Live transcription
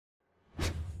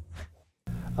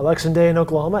Election day in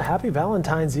Oklahoma. Happy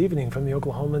Valentine's evening from the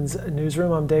Oklahoman's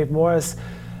newsroom. I'm Dave Morris.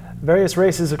 Various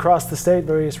races across the state,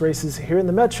 various races here in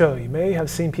the metro. You may have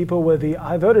seen people with the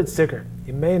I voted sticker.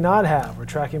 You may not have. We're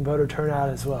tracking voter turnout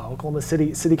as well. Oklahoma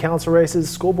City Council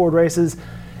races, school board races,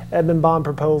 Edmond bond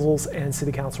proposals, and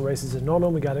City Council races in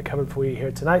Norman. We got it covered for you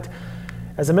here tonight.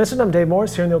 As I mentioned, I'm Dave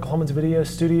Morris here in the Oklahoman's video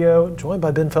studio, joined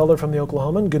by Ben Felder from the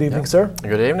Oklahoman. Good evening, sir.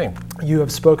 Good evening. You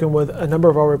have spoken with a number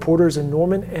of our reporters in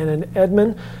Norman and in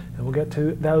Edmond, and we'll get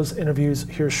to those interviews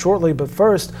here shortly. But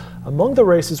first, among the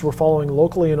races we're following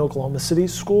locally in Oklahoma City,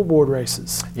 school board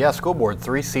races. Yeah, school board,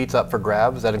 3 seats up for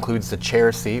grabs. That includes the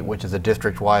chair seat, which is a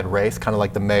district-wide race, kind of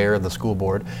like the mayor of the school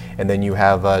board. And then you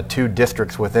have 2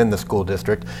 districts within the school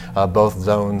district. Both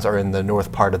zones are in the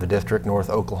north part of the district, North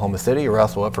Oklahoma City, are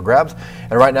also up for grabs.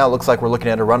 And right now it looks like we're looking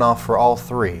at a runoff for all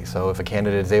 3. So if a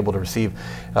candidate is able to receive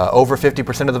over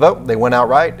 50% of the vote, they win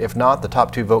outright. If not, the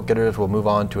top 2 vote getters will move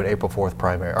on to an April 4th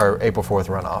primary, or April 4th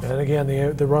runoff. And again,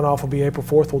 the runoff will be April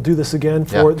 4th. We'll do this again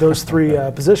for those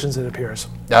 3 positions, it appears.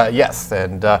 Yes,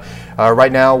 and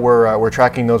right now we're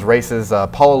tracking those races.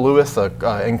 Paula Lewis,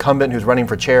 incumbent who's running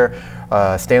for chair,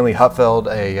 Stanley Hutfeld,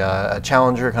 a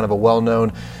challenger, kind of a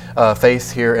well-known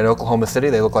face here in Oklahoma City.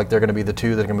 They look like they're going to be the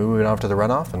 2 that are going to be moving on to the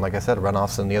runoff, and like I said,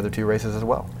 runoffs in the other 2 races as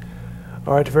well.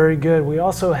 All right, very good. We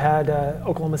also had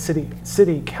Oklahoma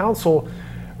City Council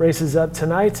races up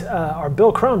tonight. Our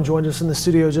Bill Crum joined us in the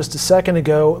studio just a second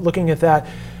ago looking at that.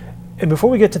 And before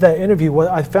we get to that interview, what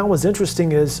I found was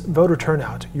interesting is voter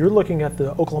turnout. You're looking at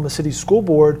the Oklahoma City School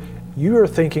Board. You are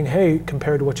thinking, hey,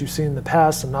 compared to what you've seen in the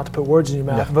past, and not to put words in your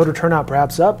mouth, voter turnout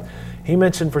perhaps up. He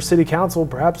mentioned for City Council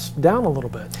perhaps down a little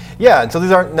bit. Yeah, and so these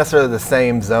aren't necessarily the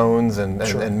same zones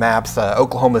and maps.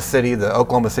 Oklahoma City, the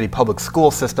Oklahoma City public school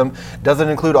system, doesn't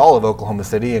include all of Oklahoma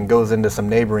City and goes into some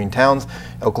neighboring towns.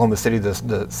 Oklahoma City,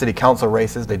 the City Council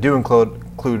races, they do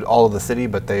include all of the city,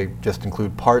 but they just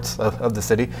include parts of the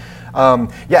city. Yeah,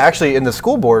 actually in the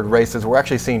school board races, we're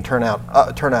actually seeing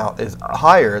turnout is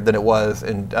higher than it was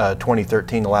in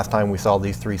 2013, the last time we saw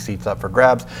these 3 seats up for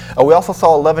grabs. We also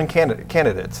saw 11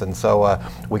 candidates, and so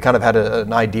we kind of had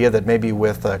an idea that maybe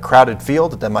with a crowded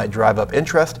field that might drive up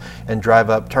interest and drive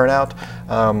up turnout,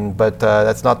 but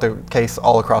that's not the case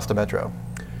all across the metro.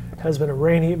 It has been a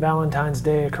rainy Valentine's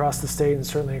Day across the state and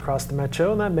certainly across the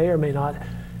metro, and that may or may not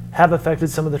have affected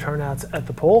some of the turnouts at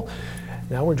the poll.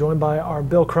 Now we're joined by our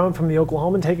Bill Crum from the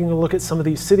Oklahoman, taking a look at some of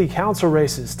these city council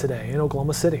races today in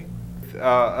Oklahoma City.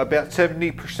 About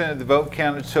 70% of the vote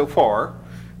counted so far.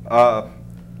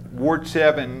 Ward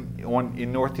 7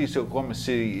 in northeast Oklahoma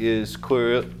City is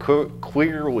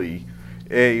clearly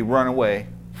a runaway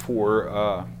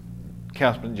for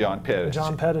Councilman John Pettis.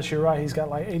 John Pettis, you're right. He's got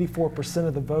like 84%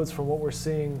 of the votes from what we're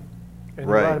seeing, and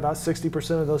you're right, about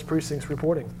 60% of those precincts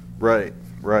reporting. Right,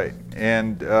 right,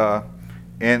 and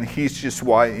he's just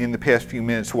in the past few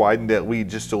minutes widened that lead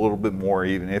just a little bit more,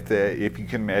 even if you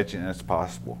can imagine that's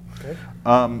possible. Okay.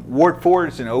 Ward 4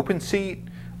 is an open seat.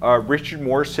 Richard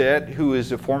Morissette, who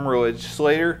is a former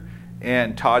legislator,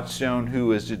 and Todd Stone,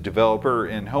 who is a developer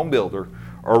and home builder,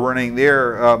 are running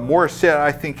there. Morissette,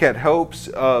 I think, had hopes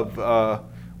of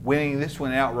winning this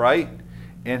one outright,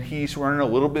 and he's running a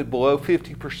little bit below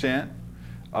 50%.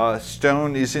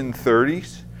 Stone is in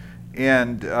 30s,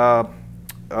 and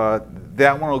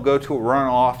that one will go to a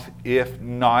runoff if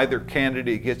neither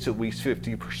candidate gets at least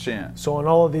 50%. So on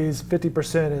all of these,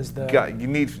 50% is the...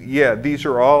 these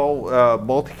are all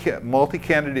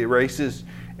multi-candidate races,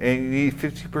 and you need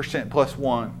 50% plus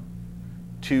 1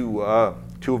 to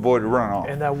avoid a runoff.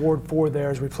 And that Ward 4 there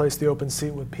has replaced the open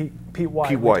seat with Pete White.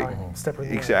 Pete White,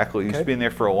 exactly. He's been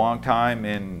there for a long time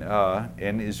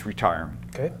and is retiring.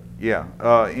 Okay. Yeah.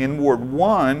 In Ward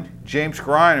 1, James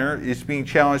Greiner is being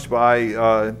challenged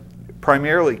by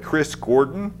primarily Chris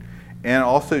Gordon and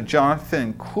also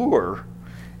Jonathan Kluwer.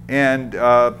 And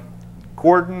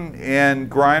Gordon and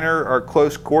Greiner are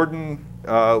close. Gordon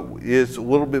is a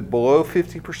little bit below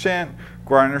 50%.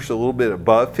 Greiner's a little bit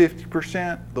above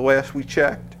 50%, the last we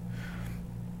checked.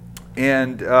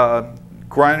 And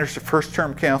Greiner's a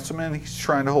first-term councilman. He's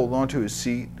trying to hold on to his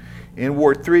seat. In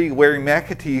Ward 3, Larry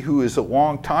McAtee, who is a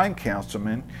long-time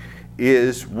councilman,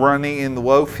 is running in the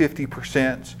low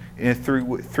 50% in a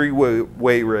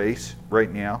three-way race right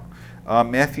now.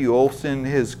 Matthew Olson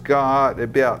has got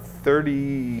about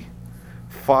 36%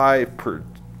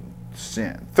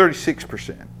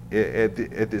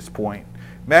 at this point.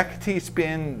 McAtee's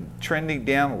been trending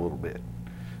down a little bit,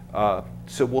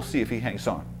 so we'll see if he hangs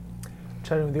on.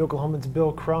 Chatting with the Oklahoman's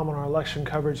Bill Crum on our election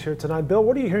coverage here tonight. Bill,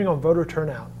 what are you hearing on voter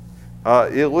turnout?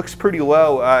 It looks pretty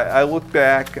low. I look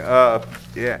back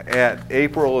at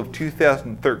April of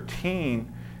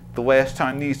 2013, the last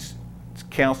time these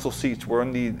council seats were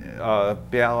on the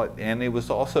ballot, and it was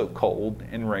also cold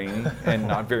and rainy, and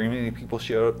not very many people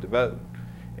showed up to vote.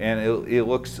 And it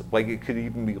looks like it could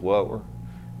even be lower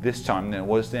this time than it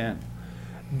was then.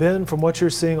 Ben, from what you're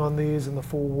seeing on these in the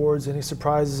 4 wards, any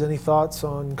surprises, any thoughts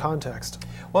on context?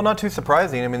 Well, not too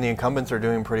surprising. I mean, the incumbents are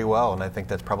doing pretty well, and I think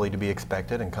that's probably to be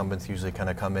expected. Incumbents usually kind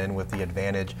of come in with the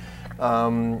advantage.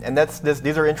 And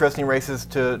these are interesting races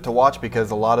to watch,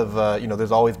 because a lot of,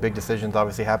 there's always big decisions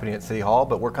obviously happening at City Hall,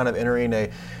 but we're kind of entering a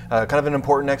kind of an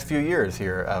important next few years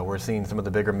here. We're seeing some of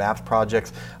the bigger MAPS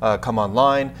projects come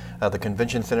online. The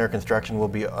convention center construction will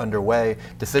be underway.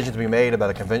 Decisions will be made about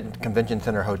a convention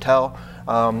center hotel,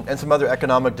 and some other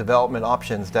economic development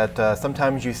options that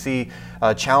sometimes you see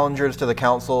challengers to the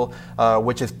council,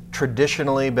 which has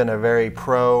traditionally been a very I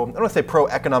don't want to say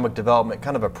pro-economic development,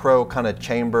 kind of a pro kind of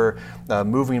chamber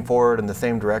moving forward in the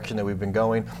same direction that we've been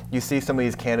going. You see some of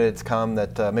these candidates come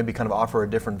that maybe kind of offer a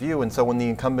different view, and so when the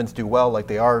incumbents do well like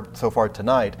they are so far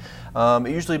tonight,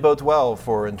 it usually bodes well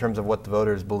in terms of what the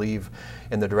voters believe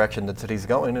in the direction that city's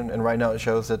going, and right now it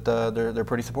shows that they're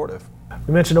pretty supportive.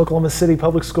 We mentioned Oklahoma City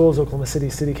Public Schools, Oklahoma City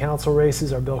City Council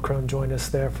races. Our Bill Crum joined us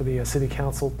there for the City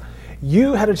Council.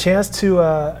 You had a chance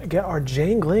to get our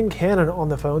Jane Glenn Cannon on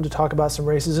the phone to talk about some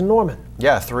races in Norman.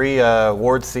 Yeah, 3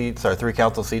 ward seats, or 3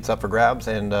 council seats up for grabs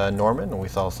in Norman, and we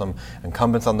saw some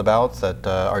incumbents on the ballots that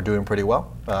are doing pretty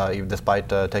well, even despite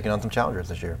taking on some challengers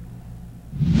this year.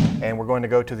 And we're going to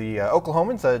go to the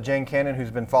Oklahomans, Jane Cannon,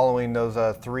 who's been following those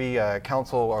 3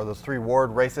 council or those 3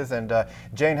 ward races. And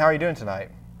Jane, how are you doing tonight?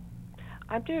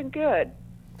 I'm doing good.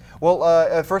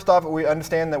 Well, first off, we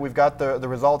understand that we've got the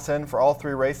results in for all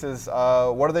 3 races.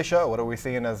 What do they show? What are we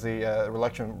seeing as the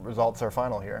election results are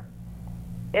final here?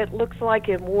 It looks like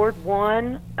in Ward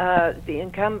 1, the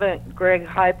incumbent Greg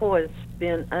Heupel has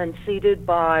been unseated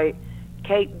by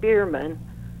Kate Bierman.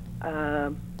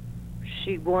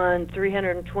 She won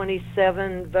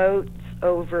 327 votes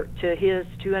over to his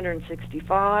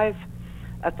 265.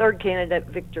 A third candidate,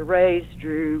 Victor Reyes,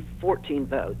 drew 14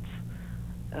 votes.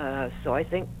 So I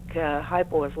think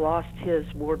Heupel has lost his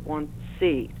Ward 1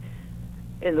 seat.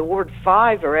 In the Ward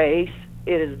 5 race,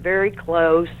 it is very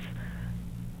close.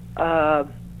 There's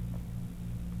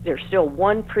still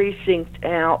 1 precinct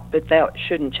out, but that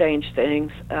shouldn't change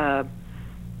things.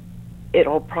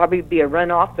 It'll probably be a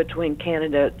runoff between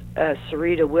candidate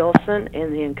Sarita Wilson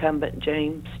and the incumbent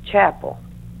James Chappell.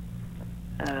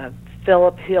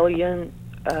 Philip Hillian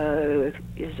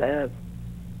is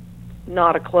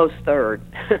not a close third.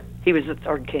 He was the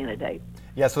 3rd candidate.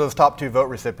 Yeah, so those top 2 vote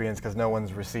recipients, because no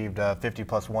one's received 50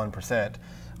 plus 1%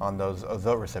 on those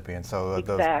vote recipients, so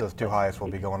exactly. those 2 highest will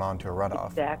be going on to a runoff.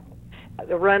 Exactly.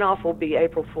 The runoff will be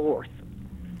April 4th.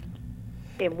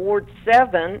 In Ward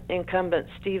 7, incumbent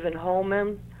Stephen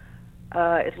Holman,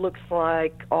 it looks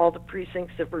like all the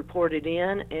precincts have reported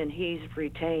in, and he's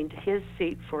retained his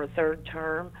seat for a 3rd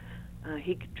term.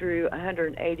 He drew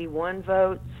 181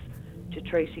 votes to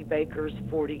Tracy Baker's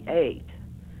 48.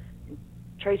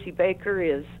 Tracy Baker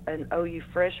is an OU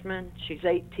freshman. She's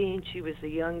 18. She is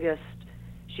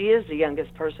the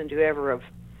youngest person to ever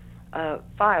have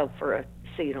filed for a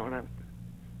seat on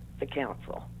the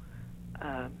council.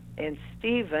 And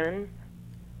Stephen,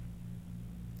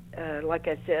 like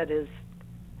I said,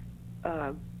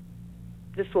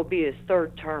 this will be his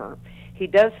 3rd term. He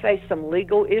does face some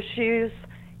legal issues.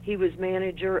 He was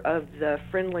manager of the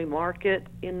Friendly Market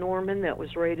in Norman that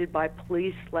was raided by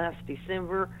police last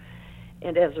December.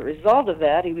 And as a result of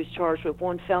that, he was charged with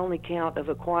 1 felony count of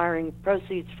acquiring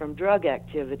proceeds from drug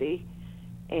activity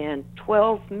and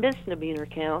 12 misdemeanor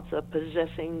counts of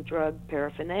possessing drug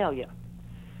paraphernalia.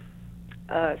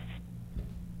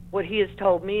 What he has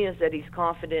told me is that he's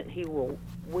confident he will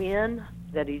win,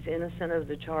 that he's innocent of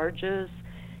the charges,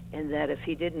 and that if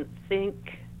he didn't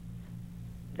think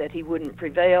that he wouldn't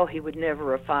prevail, he would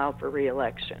never have filed for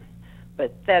re-election.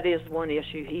 But that is one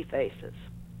issue he faces.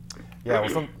 Yeah,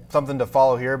 well, something to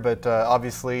follow here, but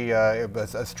obviously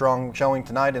a strong showing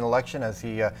tonight in election as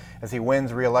he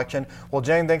wins re-election. Well,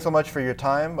 Jane, thanks so much for your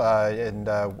time, and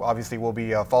obviously we'll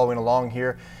be following along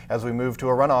here as we move to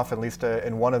a runoff, at least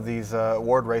in one of these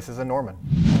ward races in Norman.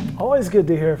 Always good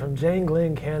to hear from Jane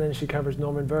Glenn Cannon. She covers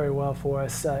Norman very well for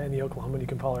us in the Oklahoman. You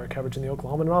can follow her coverage in the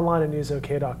Oklahoman and online at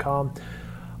newsok.com.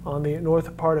 On the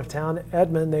north part of town,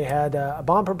 Edmond, they had a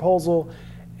bond proposal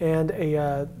and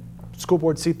a school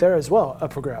board seat there as well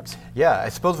up for grabs. Yeah, I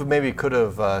suppose we maybe could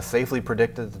have safely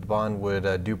predicted that the bond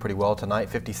would do pretty well tonight.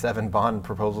 57 bond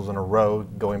proposals in a row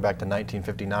going back to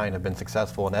 1959 have been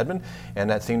successful in Edmond, and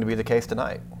that seemed to be the case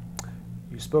tonight.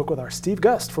 You spoke with our Steve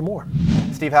Gust for more.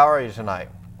 Steve, how are you tonight?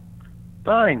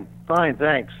 Fine,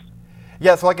 thanks.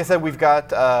 Yeah, so like I said, we've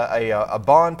got a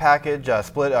bond package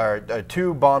split, or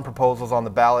 2 bond proposals on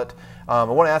the ballot. I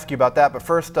want to ask you about that, but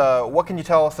first, what can you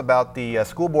tell us about the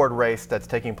school board race that's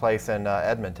taking place in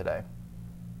Edmond today?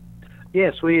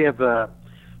 Yes, we have a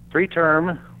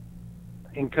 3-term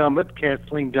incumbent,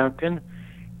 Kathleen Duncan,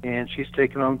 and she's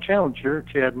taking on challenger,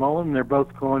 Chad Mullen. They're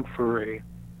both going for a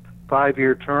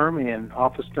 5-year term in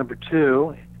office number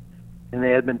 2 in the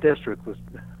Edmond district with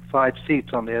 5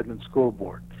 seats on the Edmond school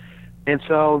board. And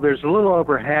so there's a little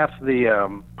over half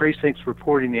the precincts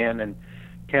reporting in, and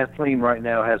Kathleen right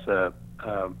now has a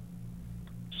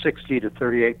 60 to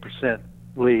 38%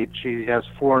 lead. She has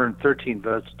 413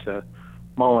 votes to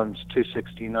Mullen's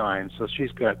 269, so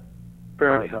she's got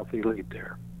fairly healthy lead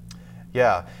there.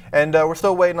 Yeah, and we're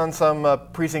still waiting on some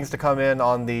precincts to come in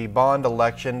on the bond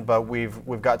election, but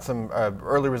we've got some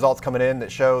early results coming in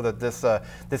that show that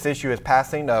this issue is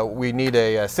passing. We need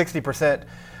a 60%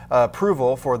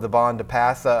 approval for the bond to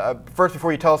pass. First,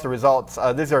 before you tell us the results,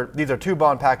 these are 2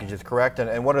 bond packages, correct?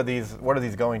 And what are these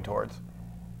going towards?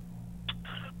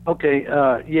 Okay.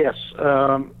 Yes.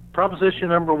 Proposition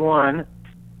number 1.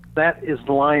 That is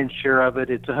the lion's share of it.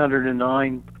 It's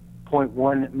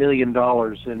 $109.1 million,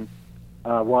 and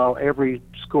while every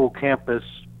school campus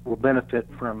will benefit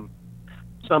from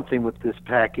something with this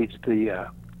package, the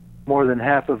more than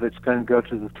half of it's going to go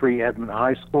to the 3 Edmond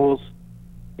high schools,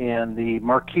 and the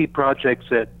marquee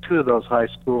projects at 2 of those high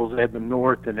schools, Edmond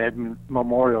North and Edmond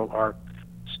Memorial, are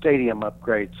stadium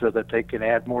upgrades so that they can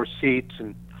add more seats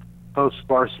and host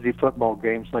varsity football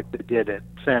games like they did at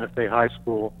Santa Fe High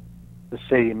School. The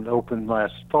stadium opened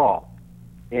last fall.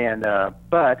 And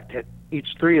but at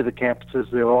each 3 of the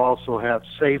campuses, they'll also have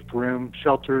safe room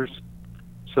shelters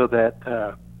so that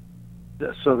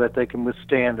they can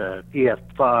withstand a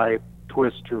EF5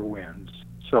 twister winds.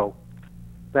 So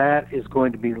that is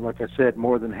going to be, like I said,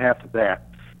 more than half of that.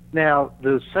 Now,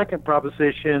 the second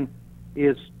proposition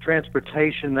is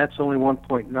transportation. That's only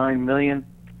 $1.9 million,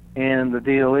 and the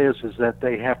deal is that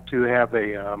they have to have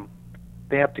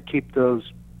they have to keep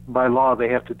those. By law, they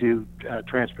have to do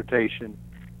transportation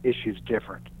issues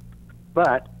different.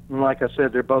 But, like I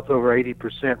said, they're both over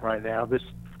 80% right now.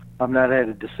 I've not had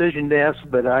a decision desk,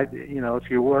 but if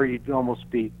you were, you'd almost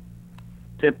be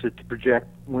tempted to project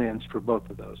wins for both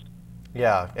of those.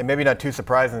 Yeah, and maybe not too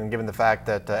surprising given the fact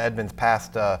that Edmond's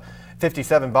passed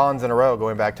 57 bonds in a row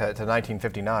going back to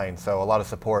 1959, so a lot of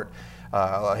support,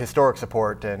 historic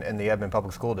support in the Edmond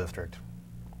Public School District.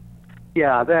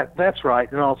 Yeah, that's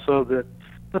right, and also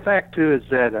the fact, too, is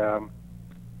that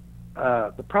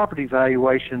the property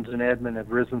valuations in Edmond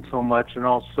have risen so much, and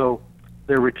also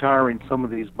they're retiring some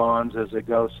of these bonds as they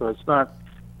go, so it's not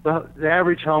the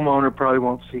average homeowner probably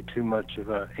won't see too much of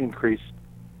an increase,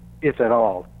 if at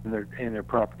all, in their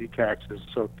property taxes.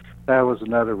 So that was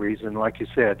another reason. Like you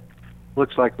said,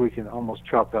 looks like we can almost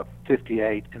chalk up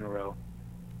 58 in a row.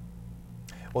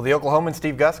 Well, the Oklahoman,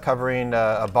 Steve Gust, covering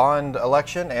a bond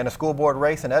election and a school board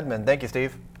race in Edmond. Thank you,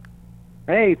 Steve.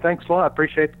 Hey, thanks a lot.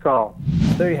 Appreciate the call.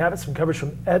 There you have it, some coverage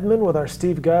from Edmond with our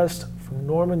Steve Gust, from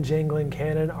Norman, Jangling,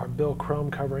 Cannon, our Bill Crum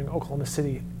covering Oklahoma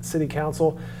City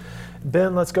Council.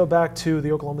 Ben, let's go back to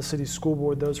the Oklahoma City School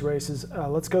Board, those races.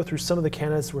 Let's go through some of the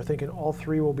candidates. We're thinking all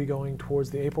 3 will be going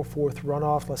towards the April 4th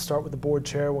runoff. Let's start with the board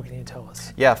chair. What can you tell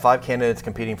us? Yeah, 5 candidates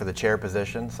competing for the chair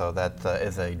position, so that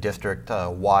is a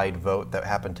district-wide vote that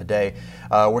happened today.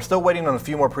 We're still waiting on a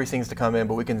few more precincts to come in,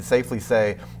 but we can safely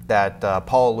say that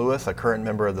Paul Lewis, a current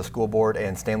member of the school board,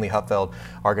 and Stanley Huffeld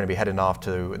are going to be heading off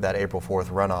to that April 4th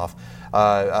runoff.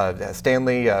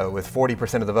 Stanley with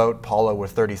 40% of the vote, Paula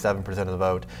with 37% of the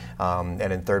vote, and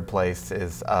in 3rd place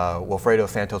is Wilfredo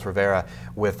Santos Rivera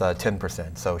with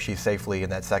 10%. So she's safely in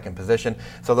that 2nd position.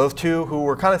 So those 2 who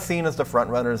were kind of seen as the front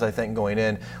runners, I think, going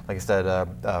in. Like I said,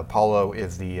 Paulo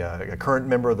is the current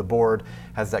member of the board,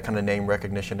 has that kind of name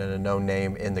recognition and a known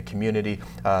name in the community.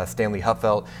 Stanley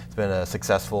Huffeld has been a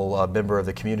successful member of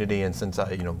the community, and since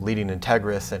leading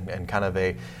Integris and kind of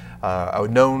a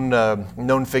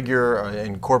known figure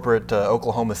in corporate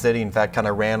Oklahoma City. In fact, kind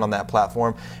of ran on that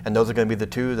platform, and those are going to be the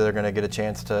 2 that are going to get a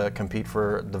chance to compete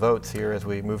for the votes here as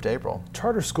we move to April.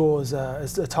 Charter school is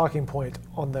a talking point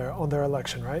on their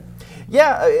election, right?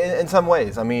 Yeah, in some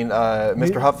ways. I mean,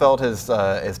 Mr. Huffeld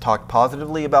has talked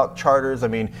positively about charters. I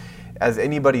mean, as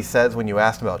anybody says when you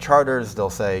ask them about charters, they'll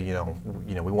say,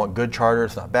 we want good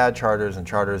charters, not bad charters, and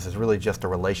charters is really just a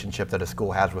relationship that a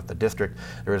school has with the district.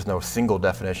 There is no single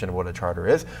definition of what a charter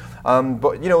is.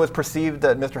 But it's perceived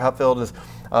that Mr. Hupfeld is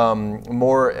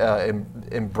more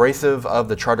embracive of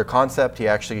the charter concept. He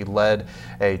actually led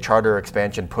a charter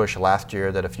expansion push last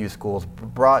year that a few schools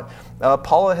brought.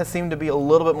 Paula has seemed to be a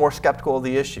little bit more skeptical of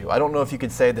the issue. I don't know if you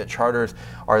could say that charters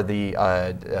are the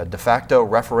de facto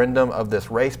referendum of this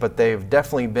race, but they've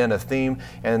definitely been a theme,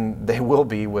 and they will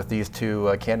be with these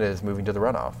two candidates moving to the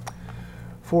runoff.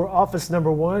 For office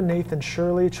number 1, Nathan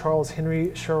Shirley, Charles Henry,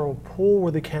 Cheryl Poole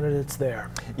were the candidates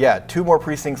there. Yeah, 2 more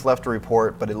precincts left to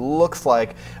report, but it looks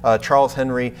like Charles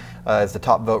Henry is the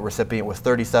top vote recipient with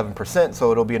 37%,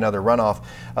 so it'll be another runoff.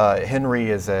 Henry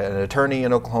is an attorney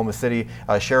in Oklahoma City.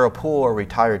 Cheryl Poole, a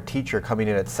retired teacher, coming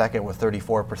in at second with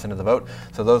 34% of the vote.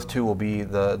 So those two will be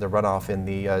the runoff in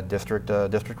the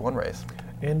District 1 race.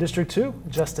 In District 2,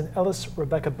 Justin Ellis,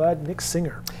 Rebecca Budd, Nick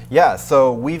Singer. Yeah,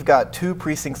 so we've got 2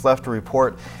 precincts left to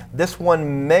report. This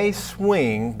one may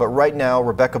swing, but right now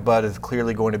Rebecca Budd is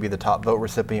clearly going to be the top vote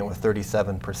recipient with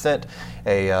 37%.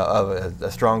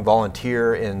 A strong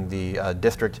volunteer in the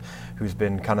district who's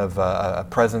been kind of a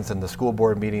presence in the school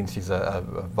board meetings. She's a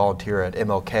volunteer at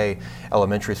MLK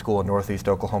Elementary School in Northeast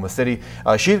Oklahoma City.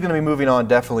 She's going to be moving on,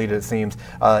 definitely, it seems.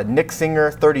 Nick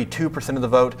Singer, 32% of the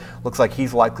vote. Looks like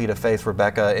he's likely to face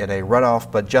Rebecca in a runoff,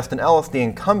 but Justin Ellis, the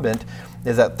incumbent,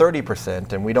 is at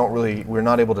 30%, and we're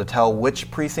not able to tell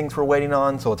which precincts we're waiting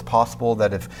on, so it's possible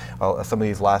that if some of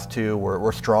these last 2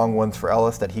 were strong ones for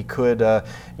Ellis, that he could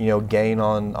gain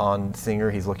on Singer.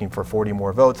 He's looking for 40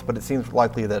 more votes, but it seems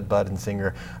likely that Budd and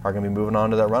Singer are going to be moving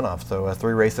on to that runoff. So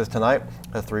 3 races tonight,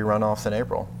 3 runoffs in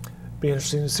April. Be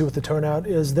interesting to see what the turnout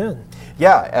is then.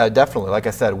 Yeah, definitely. Like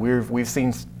I said, we've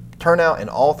seen turnout in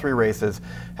all 3 races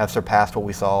have surpassed what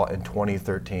we saw in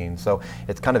 2013. So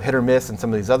it's kind of hit or miss in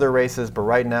some of these other races, but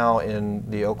right now in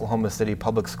the Oklahoma City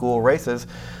public school races,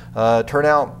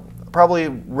 turnout probably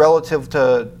relative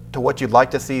to what you'd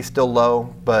like to see, still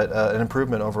low, but an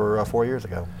improvement over 4 years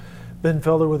ago. Ben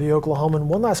Felder with the Oklahoman.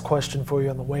 One last question for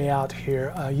you on the way out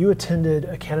here. You attended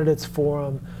a candidates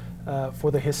forum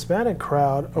for the Hispanic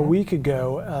crowd a week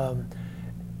ago.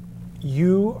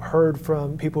 You heard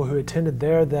from people who attended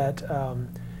there that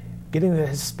getting the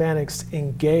Hispanics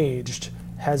engaged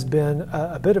has been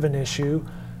a bit of an issue,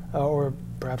 or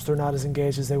perhaps they're not as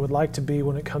engaged as they would like to be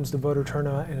when it comes to voter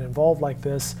turnout and involved like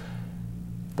this,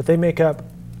 but they make up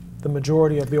the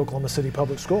majority of the Oklahoma City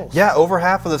public schools. Yeah, over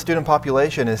half of the student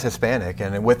population is Hispanic,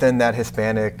 and within that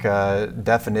Hispanic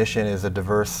definition is a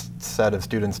diverse set of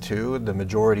students too. The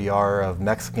majority are of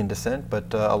Mexican descent,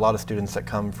 but a lot of students that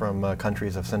come from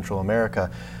countries of Central America.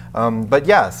 But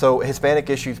yeah, so Hispanic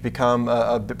issues become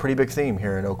a pretty big theme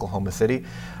here in Oklahoma City.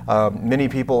 Many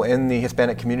people in the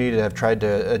Hispanic community that have tried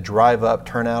to drive up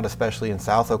turnout, especially in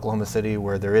South Oklahoma City,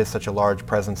 where there is such a large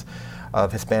presence of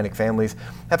Hispanic families,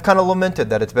 have kind of lamented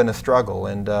that it's been a struggle,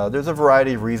 and there's a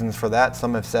variety of reasons for that.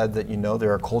 Some have said that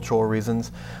there are cultural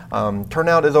reasons.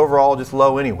 Turnout is overall just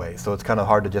low anyway, so it's kind of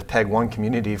hard to just peg one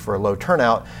community for a low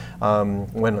turnout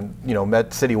when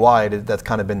met citywide that's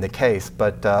kind of been the case,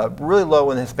 but really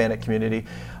low in the Hispanic community.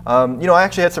 I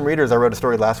actually had some readers. I wrote a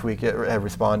story last week that have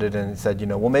responded and said,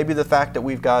 well, maybe the fact that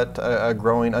we've got a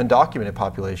growing undocumented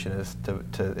population is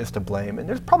to blame, and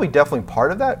there's probably definitely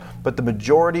part of that. But the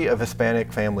majority of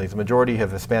Hispanic families, the majority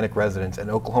of Hispanic residents in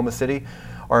Oklahoma City,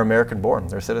 are American-born.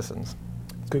 They're citizens.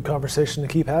 Good conversation to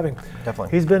keep having.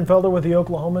 Definitely. He's Ben Felder with the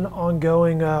Oklahoman,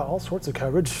 ongoing all sorts of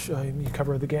coverage. You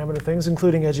cover the gamut of things,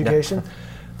 including education. Yeah.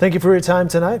 Thank you for your time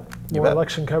tonight. More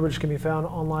election coverage can be found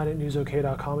online at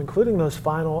newsok.com, including those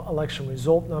final election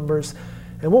result numbers.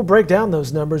 And we'll break down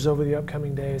those numbers over the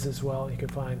upcoming days as well. You can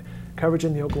find coverage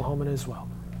in the Oklahoman as well.